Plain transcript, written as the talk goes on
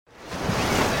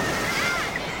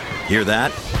Hear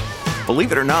that?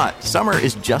 Believe it or not, summer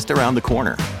is just around the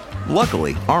corner.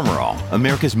 Luckily, Armor All,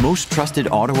 America's most trusted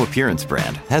auto appearance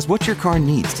brand, has what your car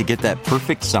needs to get that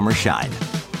perfect summer shine.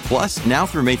 Plus, now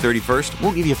through May 31st,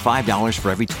 we'll give you $5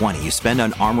 for every $20 you spend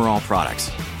on Armor All products.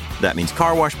 That means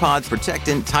car wash pods,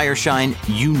 protectant, tire shine,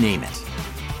 you name it.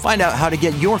 Find out how to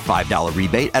get your $5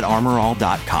 rebate at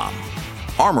armorall.com.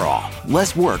 Armor All,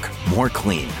 less work, more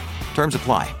clean. Terms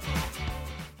apply.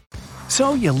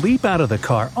 So you leap out of the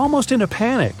car almost in a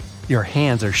panic. Your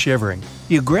hands are shivering.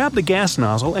 You grab the gas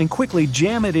nozzle and quickly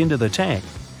jam it into the tank.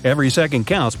 Every second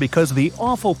counts because the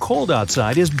awful cold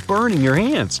outside is burning your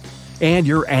hands. And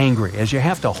you're angry as you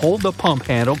have to hold the pump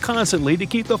handle constantly to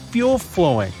keep the fuel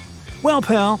flowing. Well,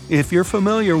 pal, if you're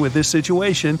familiar with this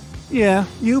situation, yeah,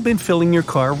 you've been filling your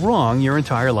car wrong your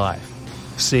entire life.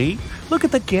 See? Look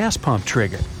at the gas pump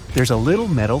trigger. There's a little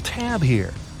metal tab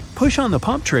here. Push on the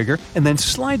pump trigger and then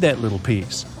slide that little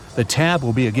piece. The tab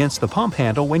will be against the pump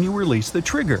handle when you release the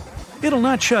trigger. It'll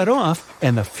not shut off,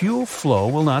 and the fuel flow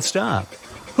will not stop.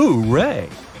 Hooray!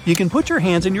 You can put your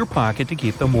hands in your pocket to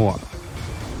keep them warm.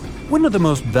 One of the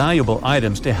most valuable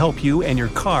items to help you and your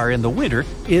car in the winter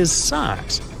is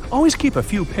socks. Always keep a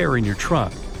few pair in your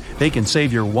trunk. They can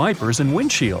save your wipers and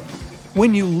windshield.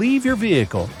 When you leave your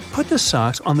vehicle, put the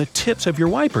socks on the tips of your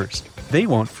wipers. They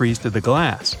won't freeze to the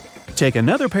glass. Take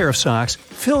another pair of socks,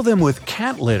 fill them with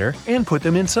cat litter, and put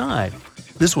them inside.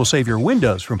 This will save your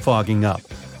windows from fogging up.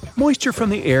 Moisture from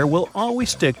the air will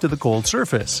always stick to the cold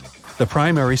surface. The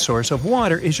primary source of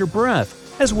water is your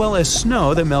breath, as well as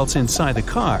snow that melts inside the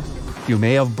car. You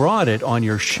may have brought it on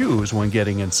your shoes when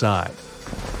getting inside.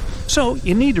 So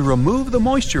you need to remove the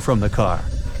moisture from the car.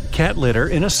 Cat litter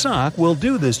in a sock will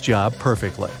do this job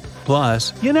perfectly.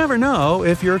 Plus, you never know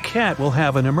if your cat will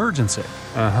have an emergency.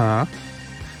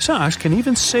 Socks can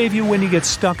even save you when you get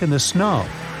stuck in the snow.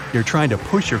 You're trying to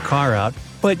push your car out,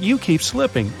 but you keep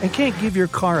slipping and can't give your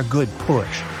car a good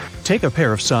push. Take a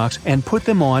pair of socks and put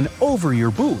them on over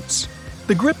your boots.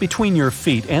 The grip between your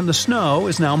feet and the snow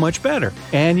is now much better,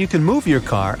 and you can move your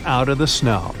car out of the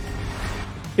snow.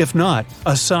 If not,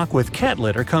 a sock with cat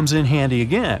litter comes in handy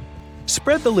again.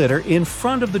 Spread the litter in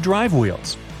front of the drive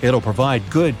wheels. It'll provide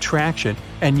good traction,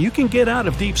 and you can get out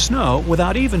of deep snow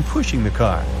without even pushing the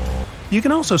car. You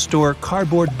can also store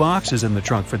cardboard boxes in the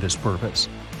trunk for this purpose.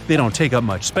 They don't take up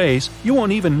much space, you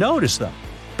won't even notice them.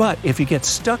 But if you get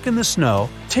stuck in the snow,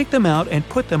 take them out and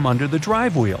put them under the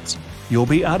drive wheels. You'll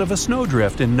be out of a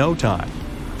snowdrift in no time.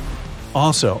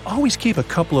 Also, always keep a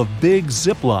couple of big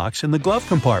Ziplocs in the glove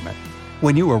compartment.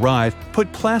 When you arrive,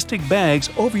 put plastic bags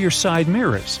over your side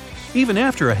mirrors. Even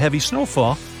after a heavy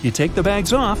snowfall, you take the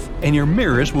bags off and your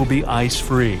mirrors will be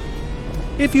ice-free.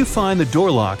 If you find the door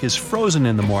lock is frozen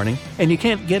in the morning and you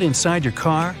can't get inside your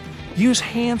car, use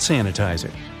hand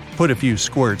sanitizer. Put a few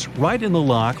squirts right in the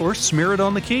lock or smear it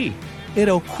on the key.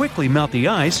 It'll quickly melt the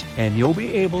ice and you'll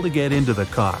be able to get into the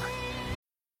car.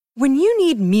 When you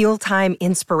need mealtime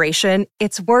inspiration,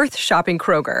 it's worth shopping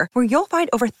Kroger, where you'll find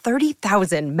over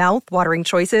 30,000 mouth-watering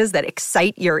choices that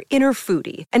excite your inner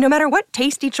foodie. And no matter what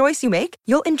tasty choice you make,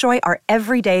 you'll enjoy our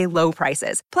everyday low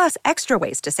prices, plus extra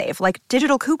ways to save, like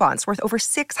digital coupons worth over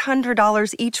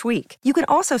 $600 each week. You can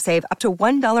also save up to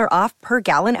 $1 off per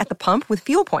gallon at the pump with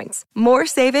fuel points. More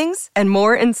savings and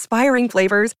more inspiring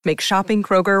flavors make shopping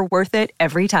Kroger worth it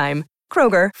every time.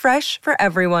 Kroger, fresh for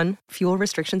everyone. Fuel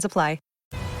restrictions apply.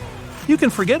 You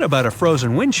can forget about a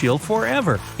frozen windshield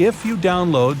forever if you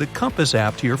download the Compass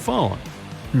app to your phone.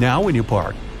 Now when you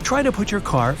park, try to put your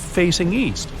car facing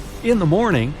east. In the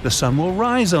morning, the sun will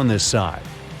rise on this side.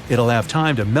 It'll have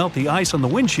time to melt the ice on the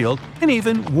windshield and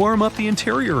even warm up the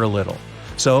interior a little,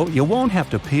 so you won't have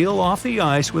to peel off the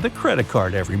ice with a credit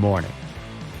card every morning.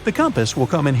 The Compass will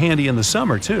come in handy in the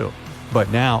summer too, but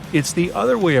now it's the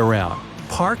other way around.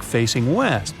 Park facing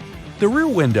west. The rear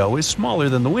window is smaller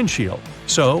than the windshield,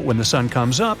 so when the sun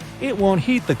comes up, it won't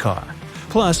heat the car.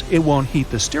 Plus, it won't heat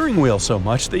the steering wheel so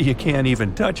much that you can't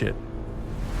even touch it.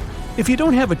 If you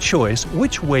don't have a choice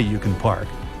which way you can park,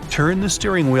 turn the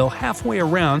steering wheel halfway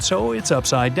around so it's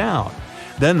upside down.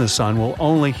 Then the sun will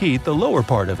only heat the lower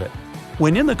part of it.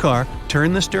 When in the car,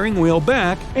 turn the steering wheel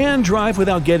back and drive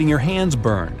without getting your hands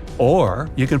burned.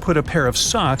 Or you can put a pair of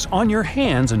socks on your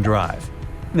hands and drive.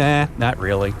 Nah, not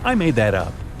really. I made that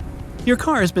up. Your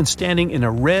car has been standing in a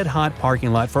red-hot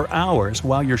parking lot for hours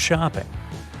while you're shopping.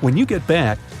 When you get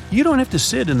back, you don't have to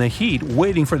sit in the heat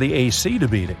waiting for the AC to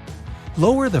beat it.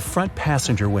 Lower the front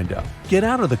passenger window, get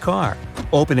out of the car,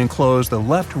 open and close the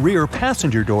left rear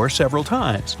passenger door several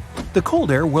times. The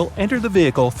cold air will enter the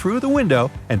vehicle through the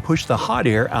window and push the hot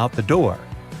air out the door.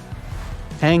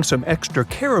 Hang some extra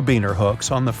carabiner hooks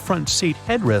on the front seat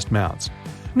headrest mounts.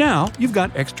 Now you've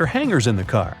got extra hangers in the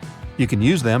car. You can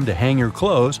use them to hang your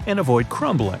clothes and avoid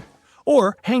crumbling.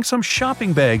 Or hang some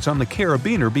shopping bags on the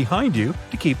carabiner behind you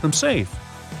to keep them safe.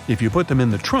 If you put them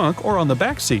in the trunk or on the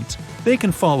back seats, they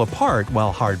can fall apart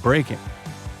while hard braking.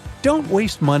 Don't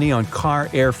waste money on car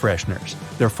air fresheners.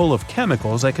 They're full of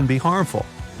chemicals that can be harmful.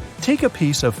 Take a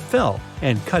piece of felt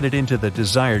and cut it into the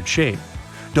desired shape.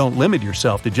 Don't limit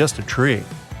yourself to just a tree.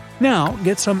 Now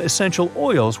get some essential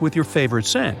oils with your favorite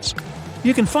scents.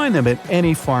 You can find them at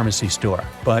any pharmacy store,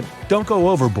 but don't go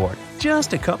overboard.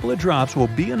 Just a couple of drops will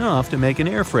be enough to make an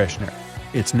air freshener.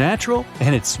 It's natural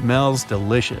and it smells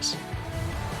delicious.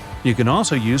 You can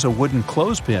also use a wooden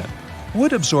clothespin.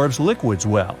 Wood absorbs liquids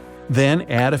well. Then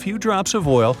add a few drops of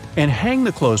oil and hang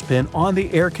the clothespin on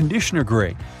the air conditioner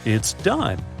grate. It's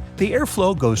done. The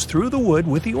airflow goes through the wood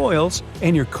with the oils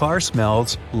and your car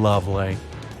smells lovely.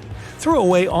 Throw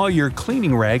away all your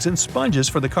cleaning rags and sponges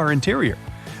for the car interior.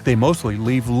 They mostly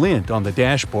leave lint on the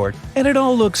dashboard and it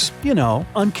all looks,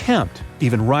 unkempt,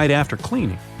 even right after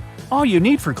cleaning. All you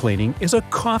need for cleaning is a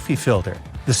coffee filter,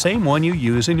 the same one you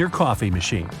use in your coffee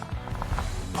machine.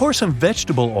 Pour some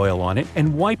vegetable oil on it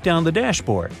and wipe down the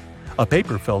dashboard. A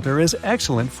paper filter is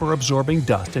excellent for absorbing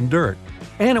dust and dirt,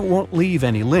 and it won't leave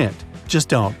any lint. Just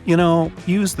don't,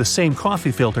 use the same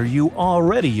coffee filter you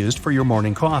already used for your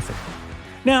morning coffee.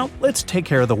 Now, let's take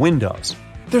care of the windows.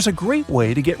 There's a great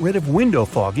way to get rid of window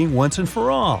fogging once and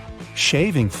for all –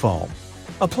 shaving foam.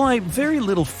 Apply very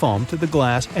little foam to the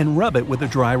glass and rub it with a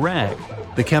dry rag.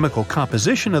 The chemical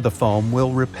composition of the foam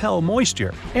will repel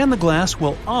moisture, and the glass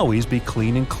will always be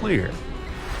clean and clear.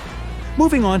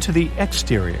 Moving on to the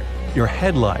exterior, your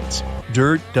headlights.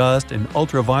 Dirt, dust, and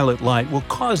ultraviolet light will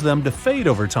cause them to fade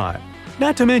over time.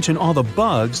 Not to mention all the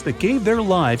bugs that gave their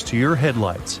lives to your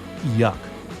headlights. Yuck.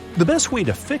 The best way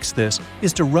to fix this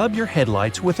is to rub your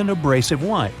headlights with an abrasive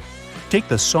wipe. Take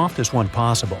the softest one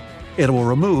possible. It will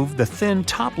remove the thin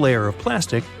top layer of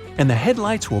plastic and the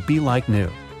headlights will be like new.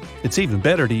 It's even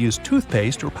better to use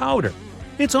toothpaste or powder.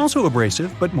 It's also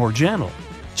abrasive but more gentle.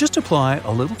 Just apply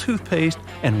a little toothpaste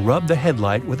and rub the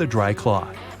headlight with a dry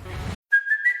cloth.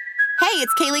 Hey,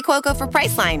 it's Kaylee Cuoco for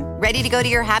Priceline. Ready to go to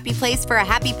your happy place for a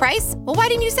happy price? Well, why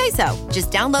didn't you say so?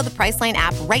 Just download the Priceline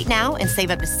app right now and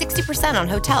save up to 60% on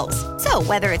hotels. So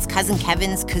whether it's Cousin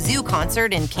Kevin's Kazoo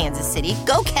Concert in Kansas City,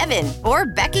 go Kevin, or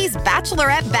Becky's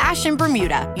Bachelorette Bash in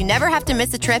Bermuda, you never have to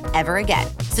miss a trip ever again.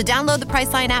 So download the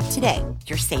Priceline app today.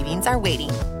 Your savings are waiting.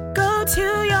 Go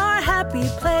to your happy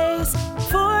place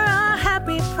for a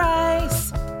happy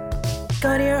price.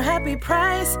 Go to your happy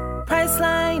price,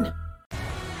 Priceline.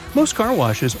 Most car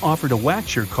washes offer to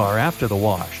wax your car after the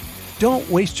wash. Don't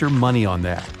waste your money on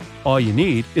that. All you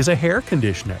need is a hair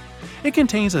conditioner. It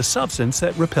contains a substance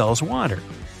that repels water.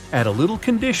 Add a little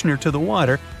conditioner to the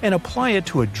water and apply it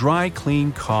to a dry,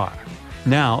 clean car.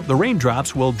 Now, the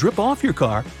raindrops will drip off your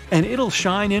car and it'll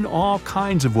shine in all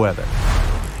kinds of weather.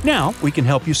 Now, we can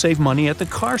help you save money at the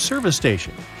car service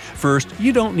station. First,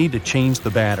 you don't need to change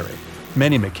the battery.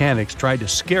 Many mechanics try to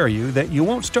scare you that you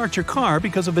won't start your car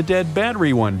because of a dead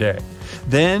battery one day.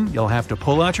 Then you'll have to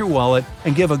pull out your wallet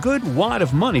and give a good wad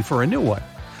of money for a new one.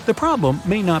 The problem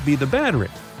may not be the battery,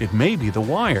 it may be the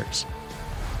wires.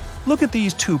 Look at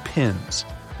these two pins.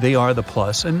 They are the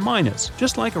plus and minus,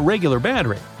 just like a regular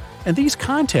battery. And these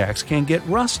contacts can get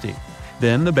rusty.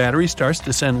 Then the battery starts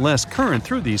to send less current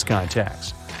through these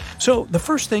contacts. So the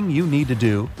first thing you need to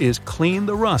do is clean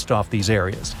the rust off these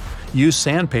areas. Use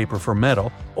sandpaper for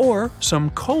metal or some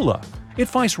cola. It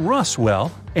fights rust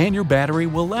well, and your battery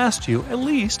will last you at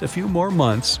least a few more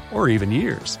months or even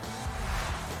years.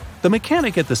 The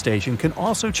mechanic at the station can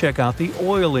also check out the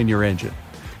oil in your engine.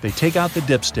 They take out the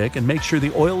dipstick and make sure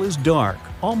the oil is dark,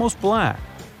 almost black.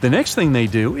 The next thing they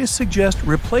do is suggest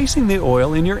replacing the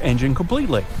oil in your engine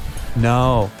completely.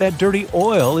 No, that dirty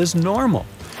oil is normal.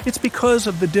 It's because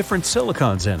of the different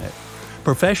silicons in it.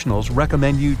 Professionals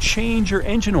recommend you change your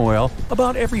engine oil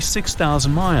about every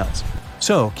 6,000 miles.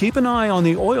 So keep an eye on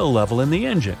the oil level in the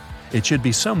engine. It should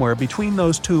be somewhere between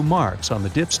those two marks on the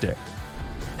dipstick.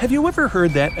 Have you ever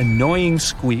heard that annoying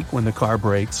squeak when the car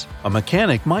brakes? A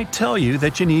mechanic might tell you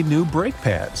that you need new brake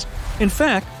pads. In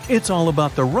fact, it's all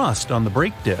about the rust on the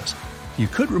brake disc. You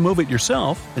could remove it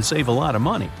yourself and save a lot of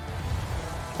money.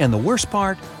 And the worst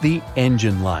part, the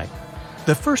engine light.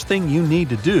 The first thing you need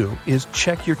to do is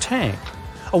check your tank.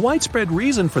 A widespread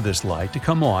reason for this light to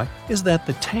come on is that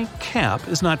the tank cap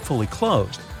is not fully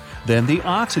closed. Then the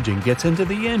oxygen gets into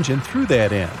the engine through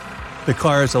that end. The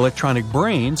car's electronic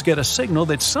brains get a signal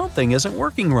that something isn't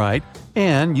working right,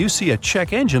 and you see a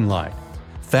check engine light.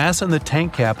 Fasten the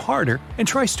tank cap harder and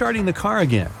try starting the car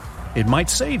again. It might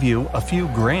save you a few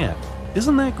grand.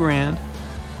 Isn't that grand?